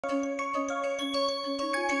In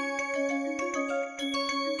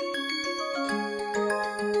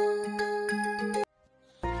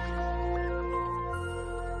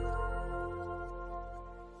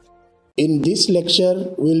this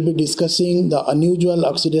lecture, we will be discussing the unusual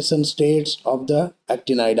oxidation states of the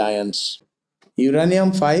actinide ions.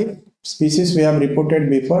 Uranium-5 species we have reported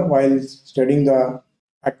before while studying the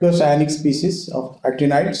aqueous ionic species of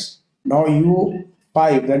actinides. Now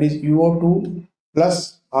U5, that is UO2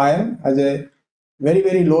 plus ion, has a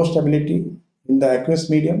very low stability in the aqueous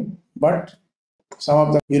medium, but some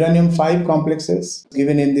of the uranium-5 complexes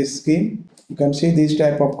given in this scheme, you can see these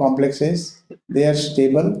type of complexes, they are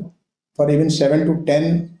stable for even 7 to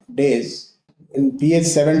 10 days. In pH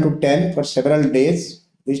 7 to 10 for several days,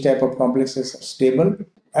 these type of complexes are stable.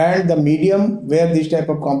 And the medium where these type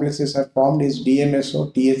of complexes are formed is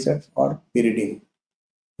DMSO, TSF or pyridine.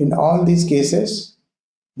 In all these cases,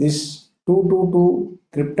 this 222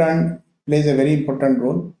 krypton plays a very important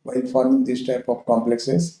role while forming this type of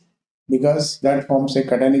complexes, because that forms a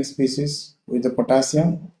cationic species with the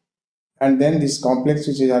potassium, and then this complex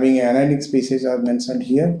which is having an anionic species as mentioned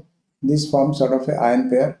here, this forms sort of an ion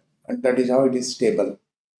pair, and that is how it is stable.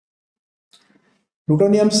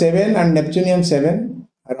 Plutonium-7 and Neptunium-7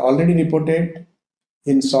 are already reported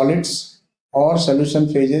in solids or solution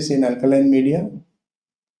phases in alkaline media.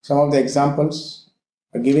 Some of the examples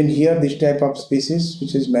are given here. This type of species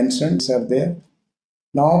which is mentioned are there.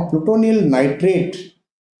 Now plutonium nitrate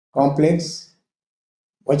complex,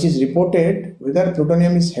 which is reported whether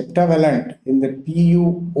plutonium is heptavalent in the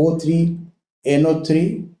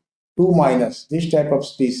PuO3NO3 2-, this type of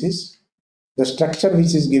species, the structure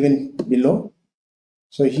which is given below.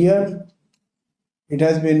 So here it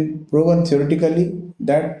has been proven theoretically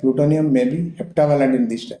that plutonium may be heptavalent in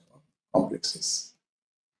this type of complexes.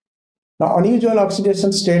 Now unusual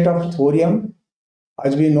oxidation state of thorium,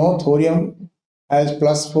 as we know thorium has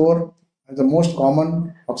 +4 as the most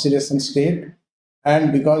common oxidation state,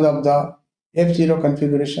 and because of the F0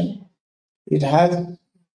 configuration, it has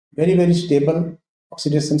very stable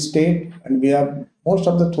oxidation state, and we have most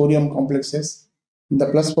of the thorium complexes in the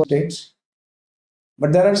 +4 states.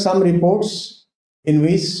 But there are some reports in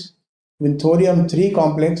which in thorium-3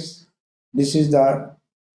 complex, this is the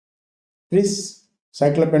tris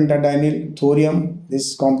cyclopentadienyl thorium,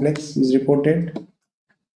 this complex is reported,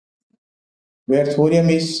 where thorium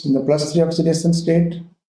is in the +3 oxidation state,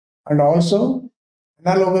 and also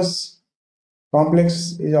analogous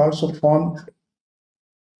complex is also formed,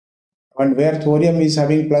 and where thorium is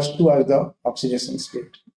having +2 as the oxidation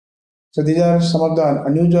state. So these are some of the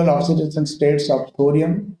unusual oxidation states of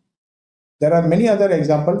thorium. There are many other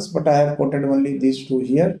examples, but I have quoted only these two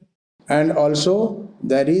here. And also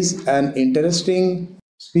there is an interesting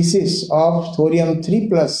species of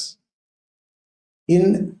thorium-3+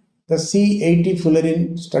 in the C80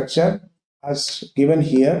 fullerene structure as given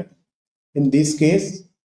here. In this case,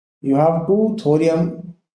 you have two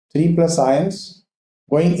thorium-3+ ions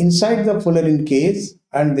going inside the fullerene case,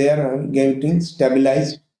 and they are getting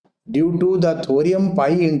stabilized due to the thorium pi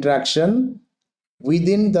interaction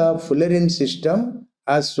within the fullerene system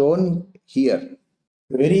as shown here.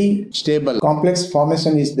 Very stable complex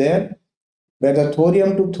formation is there, where the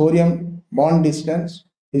thorium to thorium bond distance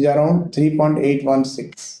is around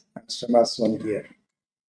 3.816 angstrom as shown here.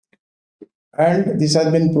 And this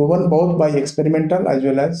has been proven both by experimental as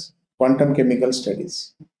well as quantum chemical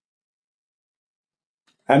studies.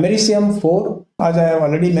 Americium-4, as I have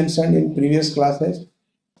already mentioned in previous classes,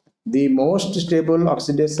 the most stable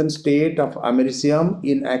oxidation state of americium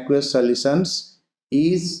in aqueous solutions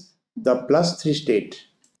is the +3 state.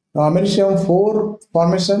 Now americium-4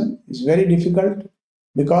 formation is very difficult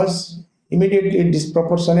because immediately it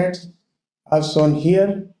disproportionates as shown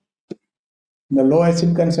here, the low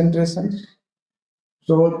acid concentration.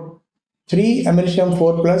 So 3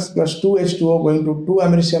 americium-4+ plus 2 H2O going to 2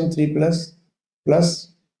 americium-3+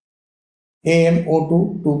 plus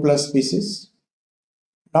AMO2 2+ species.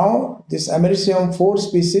 Now this americium-4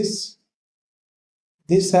 species,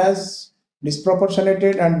 this has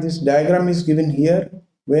disproportionated, and this diagram is given here,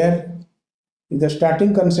 where the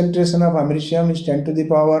starting concentration of americium is 10 to the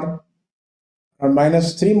power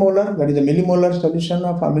 -3 molar, that is a millimolar solution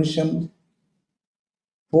of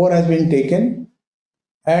americium-4 has been taken,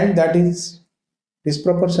 and that is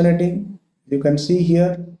disproportionating. You can see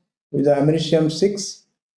here with the americium-6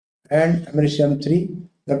 and americium-3.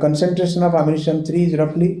 The concentration of americium-3 is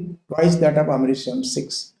roughly twice that of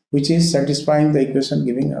americium-6, which is satisfying the equation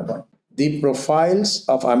given above. The profiles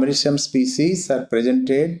of americium species are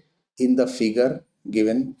presented in the figure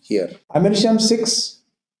given here. Americium-6,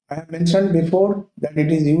 I have mentioned before that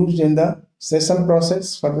it is used in the session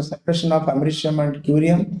process for the separation of americium and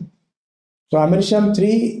curium. So americium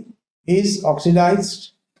 3 is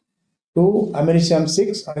oxidized to americium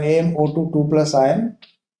 6 or AmO2 2 plus ion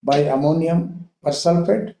by ammonium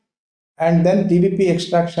persulfate, and then PVP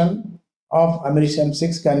extraction of americium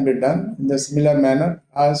 6 can be done in the similar manner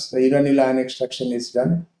as the uranyl ion extraction is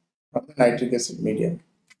done from the nitric acid medium.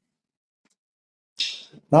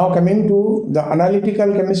 Now coming to the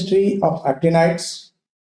analytical chemistry of actinides,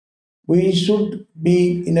 we should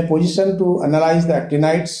be in a position to analyze the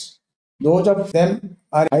actinides. Those of them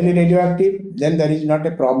are highly radioactive, then there is not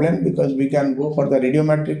a problem because we can go for the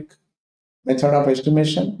radiometric method of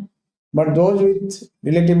estimation. But those with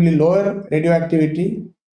relatively lower radioactivity,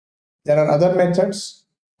 there are other methods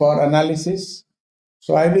for analysis.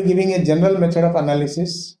 So I will be giving a general method of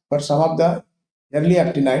analysis for some of the early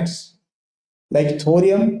actinides like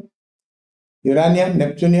thorium, uranium,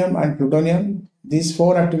 neptunium and plutonium. These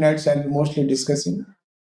 4 actinides I will be mostly discussing.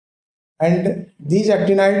 And these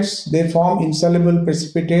actinides, they form insoluble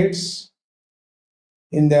precipitates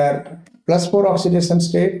in their +4 oxidation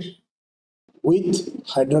state with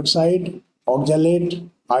hydroxide, oxalate,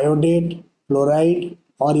 iodate, fluoride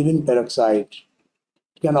or even peroxide.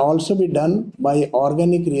 It can also be done by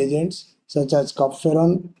organic reagents such as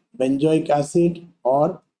copperon, benzoic acid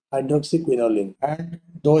or hydroxyquinoline, and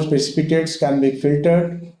those precipitates can be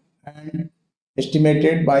filtered and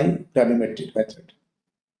estimated by gravimetric method.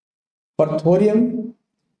 For thorium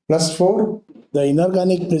 +4, the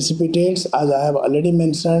inorganic precipitates, as I have already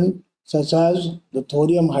mentioned, such as the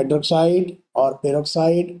thorium hydroxide or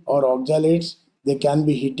peroxide or oxalates, they can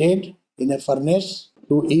be heated in a furnace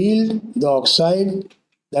to yield the oxide,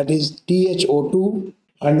 that is THO2.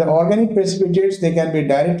 And the organic precipitates, they can be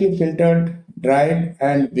directly filtered, dried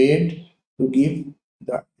and weighed to give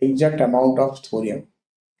the exact amount of thorium.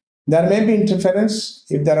 There may be interference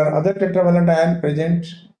if there are other tetravalent ions present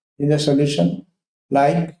in the solution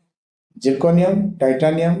like zirconium,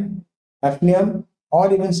 titanium, hafnium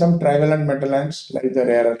or even some trivalent metal ions like the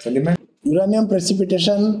rare earth element. Uranium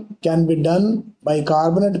precipitation can be done by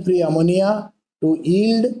carbonate-free ammonia to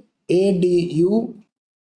yield ADU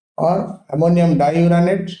or ammonium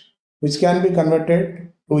diuranate, which can be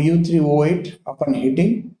converted to U3O8 upon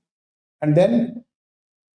heating, and then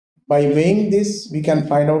by weighing this we can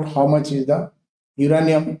find out how much is the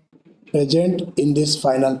uranium present in this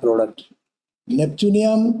final product.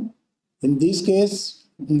 Neptunium, in this case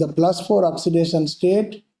in the +4 oxidation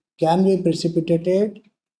state, can be precipitated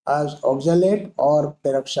as oxalate or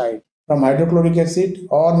peroxide from hydrochloric acid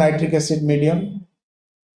or nitric acid medium.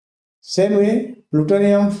 Same way,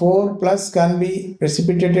 plutonium 4 plus can be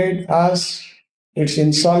precipitated as its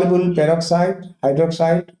insoluble peroxide,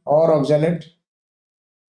 hydroxide or oxalate.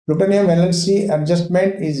 Plutonium valency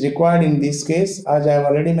adjustment is required in this case, as I have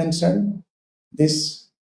already mentioned. This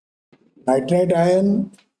nitrite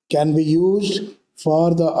ion can be used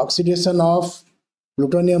for the oxidation of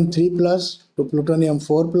plutonium 3 plus to plutonium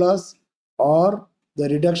 4 plus or the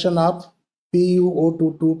reduction of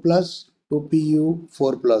PuO2 2 plus to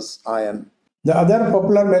Pu4 plus ion. The other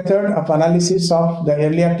popular method of analysis of the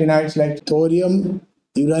early actinides like thorium,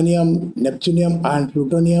 uranium, neptunium and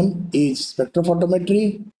plutonium is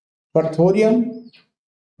spectrophotometry. For thorium,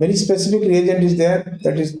 very specific reagent is there,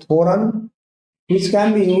 that is thoron, which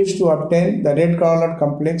can be used to obtain the red colored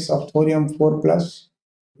complex of thorium 4 plus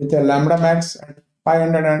with a lambda max at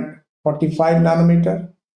 545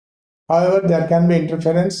 nanometer. However, there can be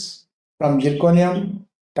interference from zirconium,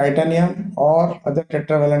 titanium or other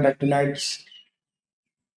tetravalent actinides.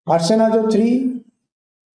 Arseniazo 3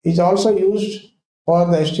 is also used for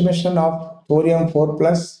the estimation of thorium 4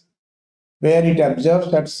 plus, where it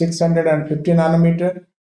observes at 650 nanometer,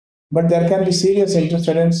 but there can be serious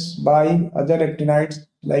interference by other actinides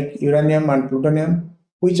like uranium and plutonium,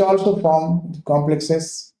 which also form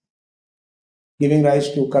complexes giving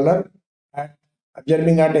rise to color, and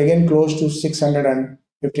observing at again close to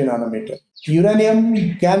 650 nanometer.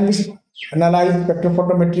 Uranium can be analyzed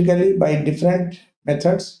spectrophotometrically by different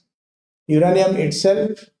methods. Uranium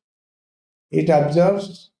itself, it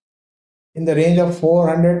observes in the range of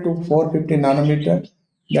 400 to 450 nanometer.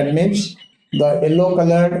 That means the yellow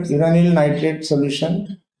colored uranyl nitrate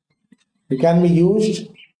solution, it can be used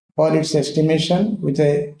for its estimation with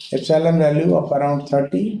a epsilon value of around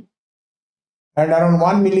 30, and around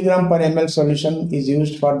 1 milligram per ml solution is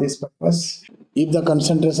used for this purpose. If the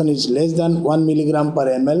concentration is less than 1 milligram per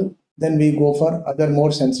ml, then we go for other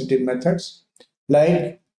more sensitive methods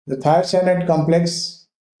like the thiocyanate complex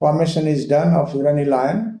formation is done of uranyl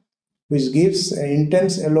ion, which gives an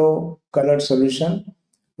intense yellow colored solution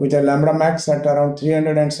with a lambda max at around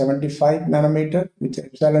 375 nanometer with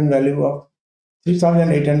epsilon value of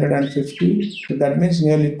 3850. So that means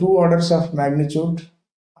nearly 2 orders of magnitude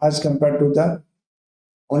as compared to the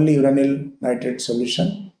only uranyl nitrate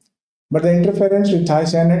solution. But the interference with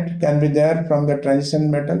thiocyanate can be there from the transition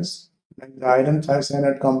metals. Like the iron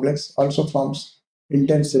thiocyanate complex also forms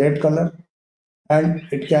intense red color, and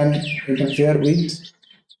it can interfere with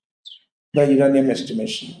the uranium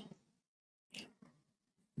estimation.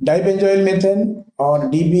 Dibenzoyl methane or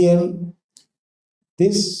DBM,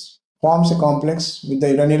 this forms a complex with the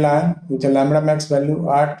uranyl ion with a lambda max value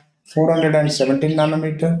at 417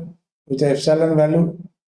 nanometer with a epsilon value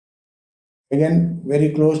again very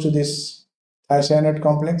close to this thiocyanate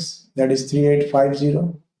complex, that is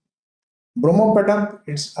 3850. Bromopetak,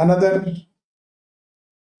 it's another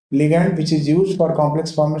ligand which is used for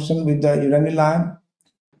complex formation with the uranyl ion.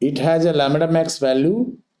 It has a lambda max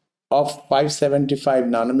value of 575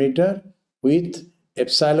 nanometer with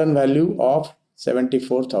epsilon value of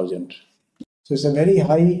 74,000. So it's a very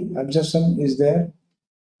high absorption is there,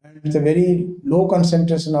 and with a very low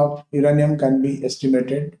concentration of uranium can be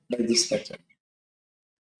estimated by this method.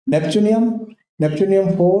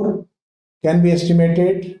 Neptunium 4 can be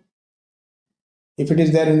estimated if it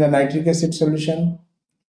is there in the nitric acid solution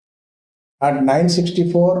at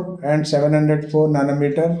 964 and 704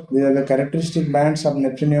 nanometer. These are the characteristic bands of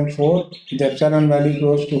Neptunium 4 with epsilon value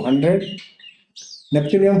close to 100.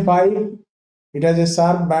 Neptunium 5, it has a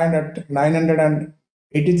sharp band at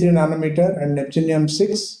 983 nanometer, and Neptunium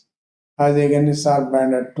 6 has again a sharp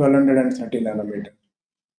band at 1230 nanometer.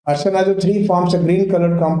 Arsenazo 3 forms a green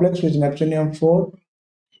colored complex with Neptunium 4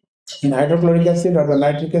 in hydrochloric acid or the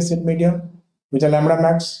nitric acid medium with a lambda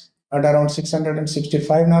max at around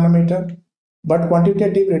 665 nanometer. But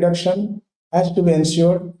quantitative reduction has to be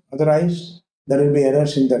ensured, otherwise there will be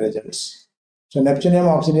errors in the results. So Neptunium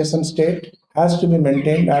oxidation state has to be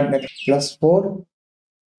maintained at plus 4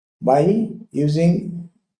 by using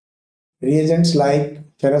reagents like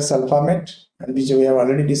ferrous sulfamate, and which we have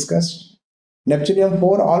already discussed. Neptunium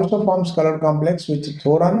 4 also forms color complex with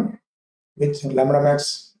thoron with lambda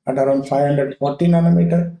max at around 540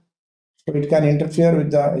 nanometer. So it can interfere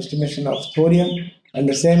with the estimation of thorium, and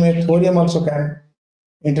the same way thorium also can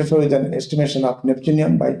interfere with an estimation of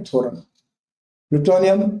neptunium by thoron.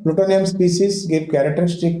 Plutonium species give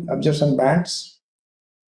characteristic absorption bands.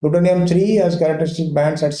 Plutonium 3 has characteristic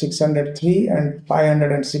bands at 603 and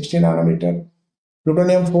 560 nanometer.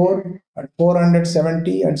 Plutonium 4 at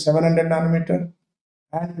 470 and 700 nanometer,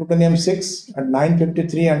 and plutonium 6 at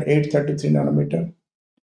 953 and 833 nanometer.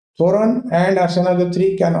 Thoron and arsenazo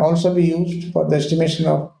 3 can also be used for the estimation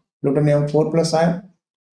of plutonium 4 plus ion,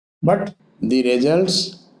 but the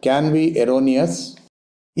results can be erroneous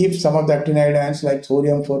if some of the actinide ions like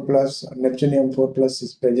thorium 4 plus or neptunium 4 plus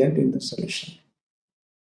is present in the solution.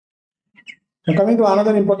 Now coming to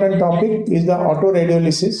another important topic is the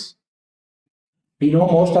autoradiolysis. We know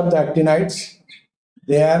most of the actinides,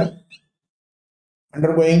 they are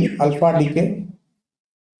undergoing alpha decay,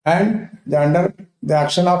 and under the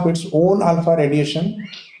action of its own alpha radiation,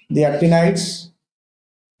 the actinides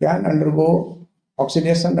can undergo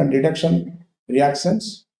oxidation and reduction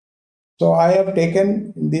reactions. So I have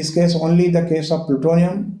taken in this case only the case of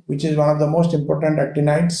plutonium, which is one of the most important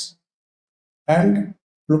actinides, and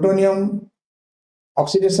plutonium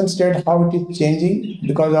oxidation state, how it is changing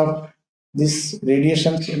because of this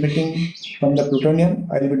radiation emitting from the plutonium.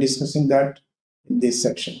 I will be discussing that in this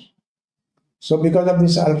section. So because of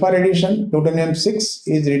this alpha radiation, plutonium 6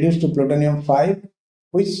 is reduced to plutonium 5,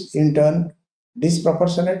 which in turn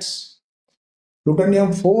disproportionates.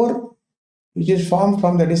 Plutonium 4, which is formed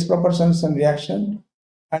from the disproportionation reaction,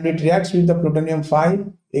 and it reacts with the plutonium 5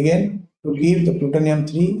 again to give the plutonium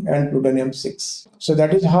 3 and plutonium 6. So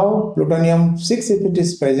that is how plutonium 6, if it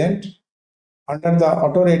is present under the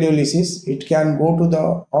autoradiolysis, it can go to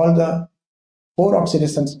the all the 4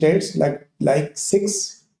 oxidation states like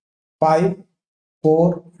 6, 5,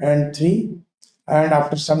 4 and 3, and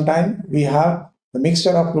after some time we have the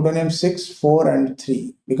mixture of plutonium 6, 4 and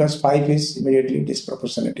 3 because 5 is immediately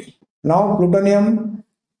disproportionate. Now plutonium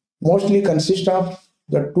mostly consists of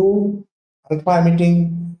the 2 alpha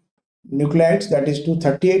emitting nuclides, that is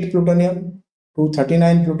 238 plutonium,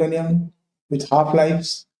 239 plutonium with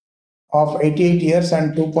half-lives of 88 years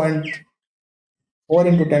and 2.4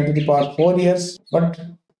 into 10 to the power 4 years, but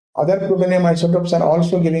other plutonium isotopes are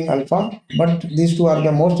also giving alpha, but these two are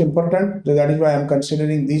the most important. So that is why I am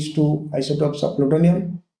considering these 2 isotopes of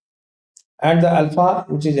plutonium. And the alpha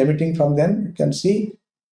which is emitting from them, you can see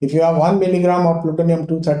if you have 1 milligram of plutonium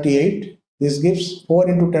 238, this gives 4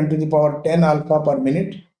 into 10 to the power 10 alpha per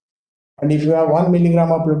minute. And if you have 1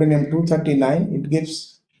 milligram of plutonium 239, it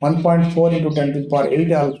gives 1.4 into 10 to the power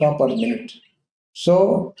 8 alpha per minute.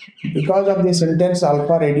 So because of this intense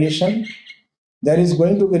alpha radiation, there is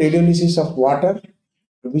going to be radiolysis of water,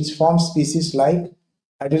 which forms species like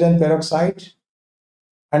hydrogen peroxide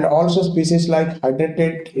and also species like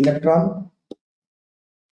hydrated electron,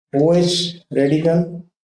 OH radical,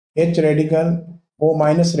 H radical, O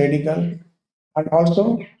minus radical, and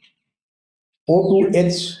also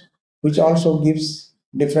O2H, which also gives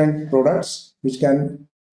different products which can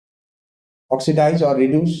oxidize or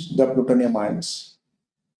reduce the plutonium ions.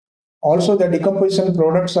 Also, the decomposition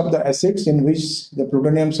products of the acids in which the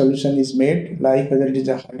plutonium solution is made, like whether it is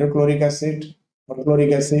a hydrochloric acid,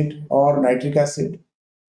 perchloric acid, or nitric acid,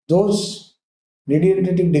 those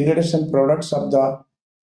radiative degradation products of the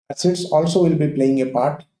acids also will be playing a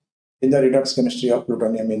part in the redox chemistry of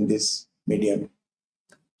plutonium in this medium.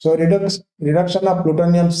 So, reduction of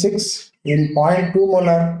plutonium 6 in 0.2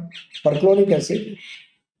 molar perchloric acid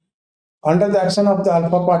under the action of the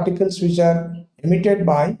alpha particles which are emitted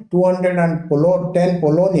by 210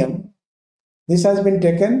 polonium. This has been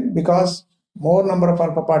taken because more number of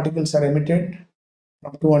alpha particles are emitted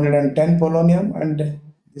from 210 polonium, and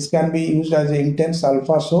this can be used as an intense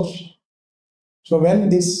alpha source. So when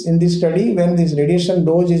this in this study, when this radiation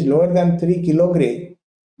dose is lower than 3 kilogray,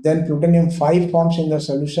 then plutonium 5 forms in the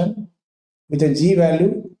solution with a G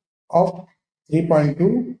value of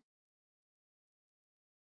 3.2.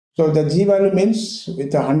 So the G value means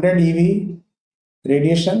with 100 eV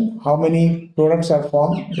radiation, how many products are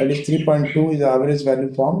formed? That is 3.2 is the average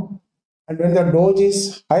value formed. And when the dose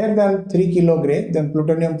is higher than 3 kilogray, then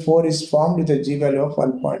plutonium 4 is formed with a G value of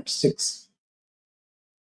 1.6.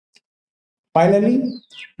 Finally,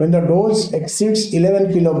 when the dose exceeds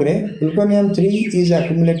 11 kilogray, plutonium 3 is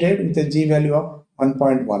accumulated with a G value of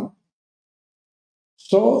 1.1.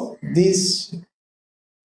 So these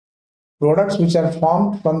products which are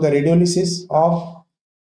formed from the radiolysis of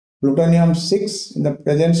plutonium 6 in the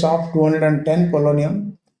presence of 210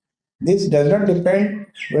 polonium, this does not depend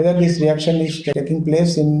whether this reaction is taking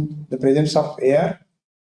place in the presence of air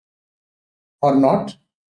or not.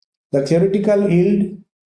 The theoretical yield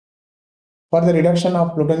for the reduction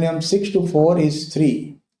of plutonium 6 to 4 is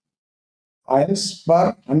 3 ions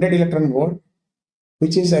per 100 electron volt,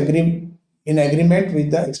 which is in agreement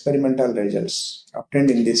with the experimental results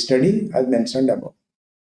obtained in this study as mentioned above.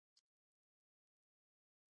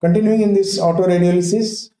 Continuing in this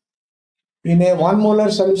autoradiolysis, in a 1 molar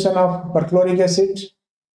solution of perchloric acid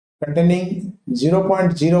containing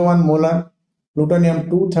 0.01 molar plutonium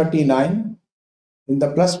 239 in the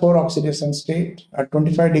plus 4 oxidation state at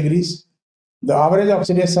 25 degrees, the average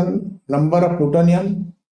oxidation number of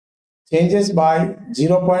plutonium changes by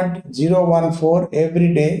 0.014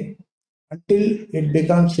 every day until it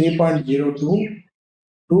becomes 3.02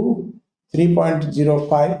 to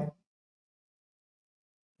 3.05.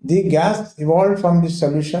 The gas evolved from this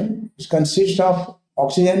solution, which consists of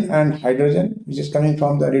oxygen and hydrogen, which is coming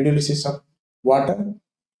from the radiolysis of water.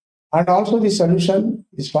 And also the solution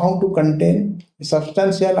is found to contain a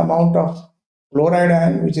substantial amount of chloride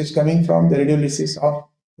ion, which is coming from the radiolysis of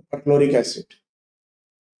perchloric acid.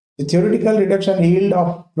 The theoretical reduction yield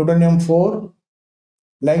of plutonium 4,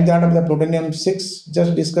 like that of the plutonium 6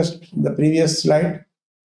 just discussed in the previous slide,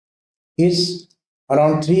 is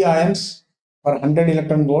around 3 ions per 100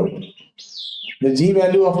 electron volt. The G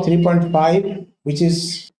value of 3.5, which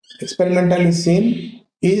is experimentally seen,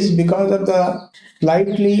 is because of the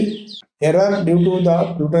slightly error due to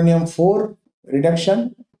the plutonium 4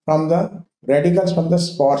 reduction from the radicals from the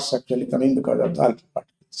spores actually coming because of the alpha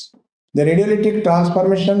particles. The radiolytic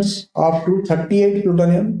transformations of 238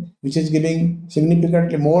 plutonium, which is giving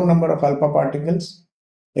significantly more number of alpha particles,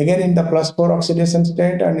 again in the plus 4 oxidation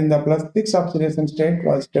state and in the plus 6 oxidation state,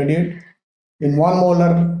 was studied in 1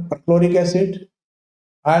 molar perchloric acid,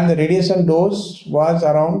 and the radiation dose was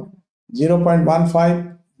around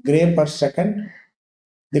 0.15 gray per second.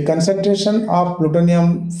 The concentration of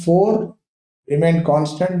plutonium 4 remained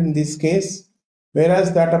constant in this case,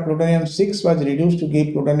 whereas that of plutonium 6 was reduced to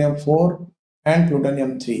give plutonium 4 and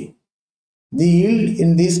plutonium 3. The yield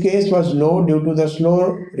in this case was low due to the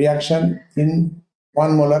slow reaction in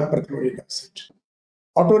 1 molar perchloric acid.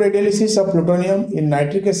 Autoradiolysis of plutonium in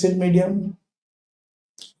nitric acid medium.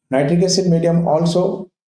 Nitric acid medium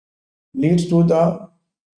also leads to the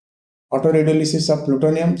autoradiolysis of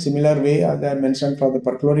plutonium, similar way as I mentioned for the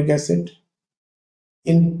perchloric acid.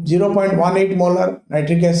 In 0.18 molar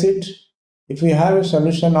nitric acid, if we have a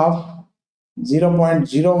solution of 0.01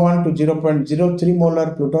 to 0.03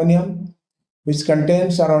 molar plutonium, which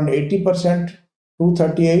contains around 80%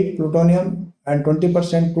 238 plutonium and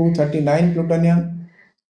 20% 239 plutonium,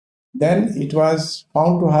 then it was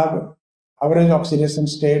found to have average oxidation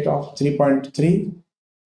state of 3.3.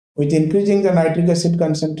 With increasing the nitric acid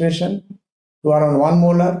concentration to around 1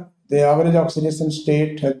 molar, the average oxidation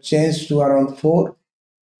state has changed to around 4.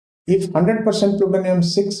 If 100%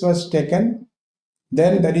 plutonium-6 was taken,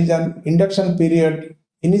 then there is an induction period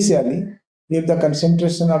initially if the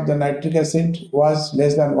concentration of the nitric acid was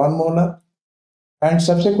less than 1 molar, and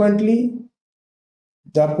subsequently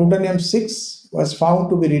the plutonium-6 was found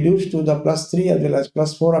to be reduced to the +3 as well as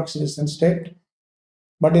 +4 oxidation state.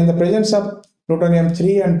 But in the presence of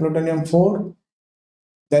plutonium-3 and plutonium-4,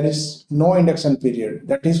 there is no induction period.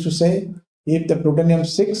 That is to say, if the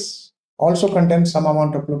plutonium-6 also contains some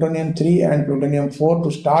amount of plutonium-3 and plutonium-4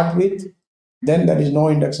 to start with, then there is no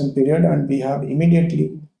induction period and we have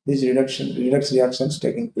immediately these redox reactions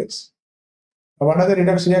taking place. Now, what are the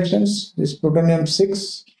redox reactions? This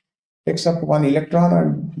plutonium-6 takes up 1 electron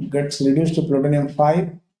and gets reduced to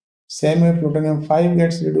plutonium-5. Same way, plutonium-5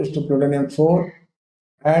 gets reduced to plutonium-4,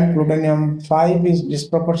 and plutonium-5 is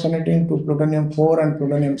disproportionating to plutonium-4 and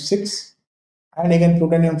plutonium-6, and again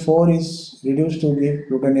plutonium-4 is reduced to give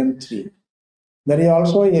plutonium-3. There is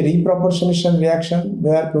also a reproportionation reaction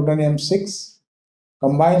where plutonium-6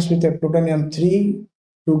 combines with a plutonium-3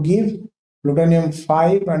 to give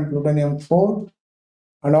plutonium-5 and plutonium-4,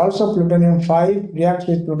 and also plutonium-5 reacts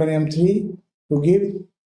with plutonium-3 to give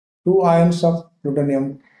 2 ions of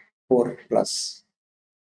plutonium-4 plus.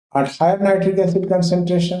 At higher nitric acid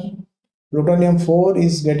concentration, plutonium-4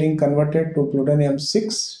 is getting converted to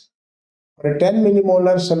plutonium-6. For a 10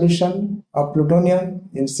 millimolar solution of plutonium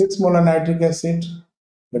in 6 molar nitric acid,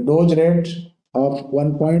 the dose rate of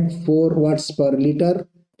 1.4 watts per liter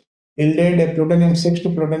yielded a plutonium-6 to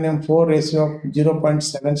plutonium-4 ratio of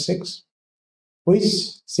 0.76,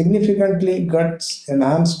 which significantly gets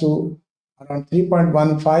enhanced to around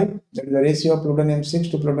 3.15. That is, the ratio of plutonium-6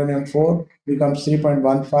 to plutonium-4 becomes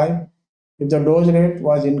 3.15 if the dose rate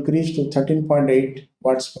was increased to 13.8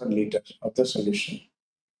 watts per liter of the solution.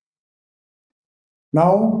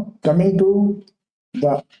 Now, coming to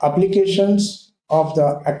the applications of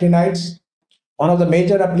the actinides. One of the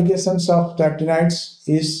major applications of the actinides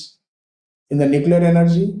is in the nuclear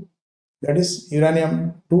energy, that is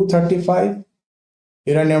uranium-235,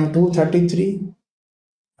 uranium-233,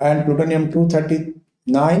 and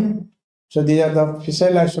plutonium-239. So these are the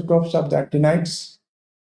fissile isotopes of the actinides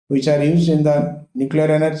which are used in the nuclear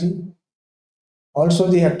energy. Also,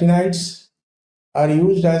 the actinides are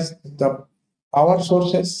used as the power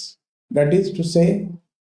sources. That is to say,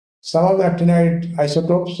 some of the actinide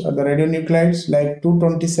isotopes are the radionuclides like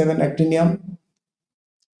 227 actinium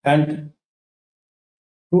and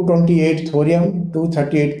 228 thorium,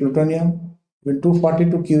 238 plutonium, with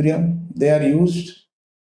 242 curium. They are used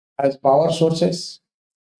as power sources.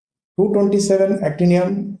 227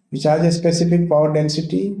 actinium, which has a specific power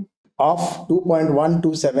density of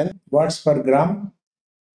 2.127 watts per gram,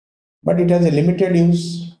 but it has a limited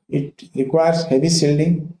use. It requires heavy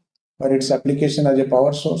shielding for its application as a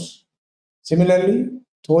power source. Similarly,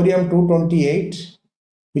 thorium-228,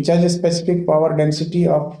 which has a specific power density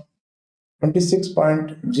of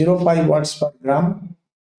 26.05 watts per gram.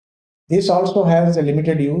 This also has a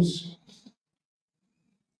limited use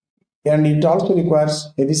and it also requires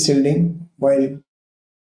heavy shielding while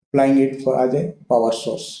applying it as a power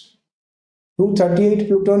source. 238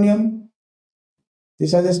 plutonium,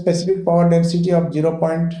 this has a specific power density of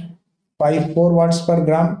 0.54 watts per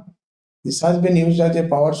gram. This has been used as a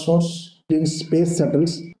power source in space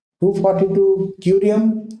shuttles. 242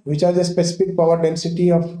 curium, which has a specific power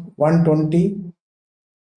density of 120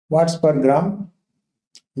 watts per gram.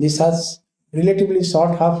 This has relatively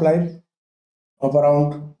short half-life of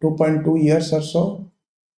around 2.2 years or so.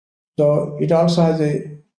 So it also has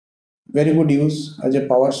a very good use as a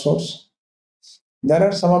power source. There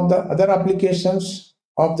are some of the other applications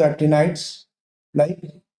of the actinides, like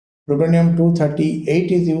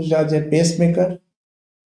plutonium-238 is used as a pacemaker.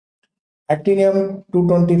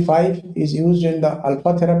 Actinium-225 is used in the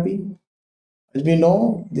alpha therapy. As we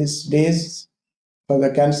know, these days for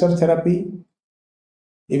the cancer therapy,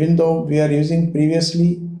 even though we are using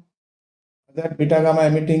previously other beta gamma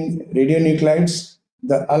emitting radionuclides,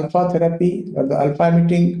 the alpha therapy or the alpha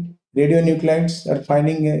emitting radionuclides are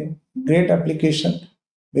finding a great application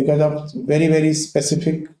because of very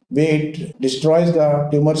specific way it destroys the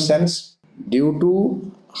tumor cells due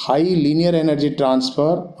to high linear energy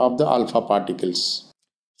transfer of the alpha particles.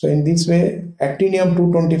 So in this way,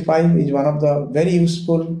 actinium-225 is one of the very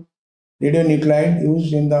useful radionuclide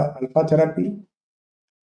used in the alpha therapy.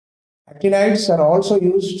 Actinides are also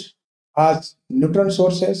used as neutron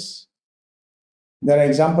sources. There are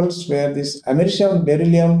examples where this americium,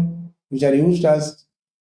 beryllium, which are used as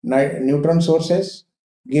neutron sources,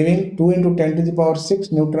 giving 2 into 10 to the power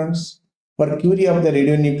 6 neutrons per curie of the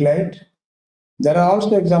radionuclide. There are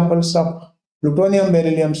also examples of plutonium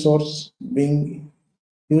beryllium source being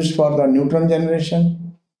used for the neutron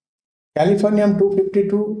generation. Californium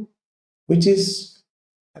 252, which is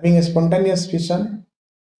having a spontaneous fission,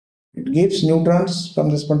 it gives neutrons from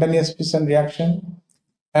the spontaneous fission reaction,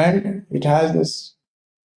 and it has this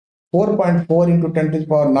 4.4 into 10 to the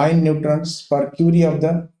power 9 neutrons per curie of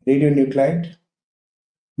the radionuclide.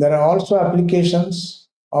 There are also applications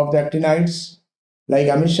of the actinides like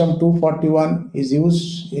americium 241 is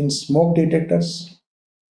used in smoke detectors.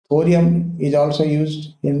 Thorium is also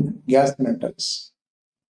used in gas metals.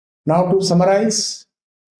 Now to summarize,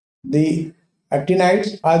 the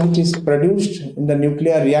actinides as it is produced in the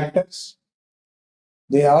nuclear reactors,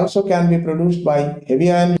 they also can be produced by heavy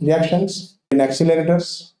ion reactions in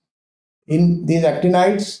accelerators. In these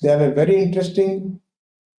actinides, they have a very interesting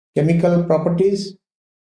chemical properties.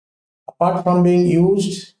 Apart from being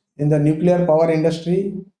used in the nuclear power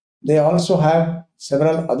industry, they also have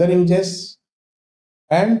several other uses.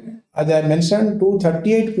 And as I mentioned,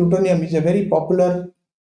 238 plutonium is a very popular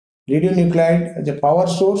radionuclide as a power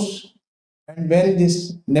source. And when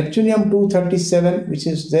this neptunium 237, which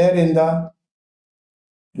is there in the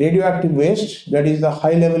radioactive waste, that is the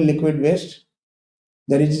high level liquid waste,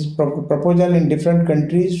 there is a proposal in different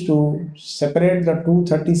countries to separate the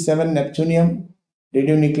 237 neptunium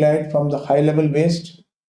radionuclide from the high level waste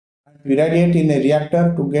and irradiate in a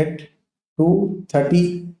reactor to get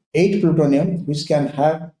 238 plutonium, which can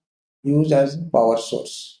have used as power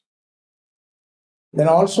source. Then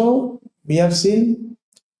also we have seen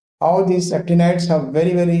how these actinides have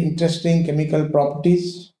very, very interesting chemical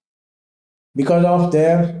properties because of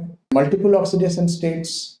their multiple oxidation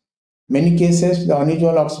states. Many cases, the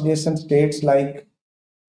unusual oxidation states like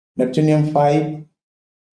neptunium 5,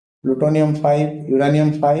 plutonium 5,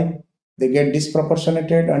 uranium 5, they get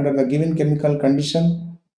disproportionated under the given chemical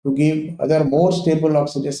condition to give other more stable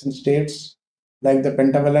oxidation states like the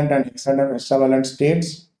pentavalent and hexavalent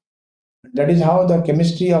states. That is how the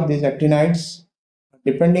chemistry of these actinides,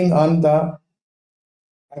 depending on the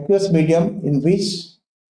aqueous medium in which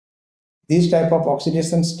these type of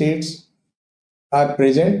oxidation states are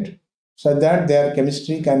present, so that their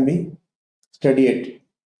chemistry can be studied.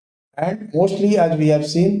 And mostly, as we have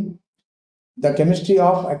seen, the chemistry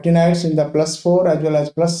of actinides in the +4 as well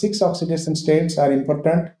as +6 oxidation states are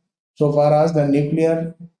important so far as the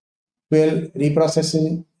nuclear fuel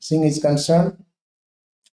reprocessing is concerned.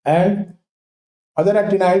 And other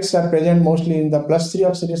actinides are present mostly in the +3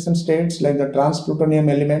 oxidation states like the transplutonium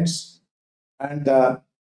elements, and the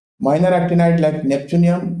minor actinide like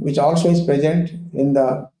neptunium, which also is present in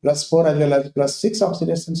the +4 as well as +6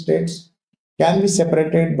 oxidation states, can be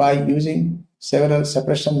separated by using several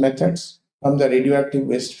separation methods from the radioactive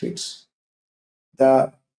waste feeds.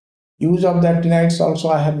 The use of the actinides also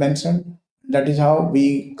I have mentioned. That is how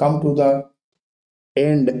we come to the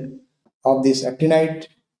end of this actinide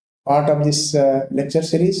part of this lecture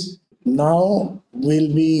series. Now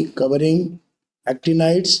we'll be covering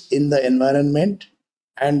actinides in the environment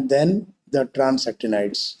and then the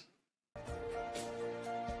transactinides.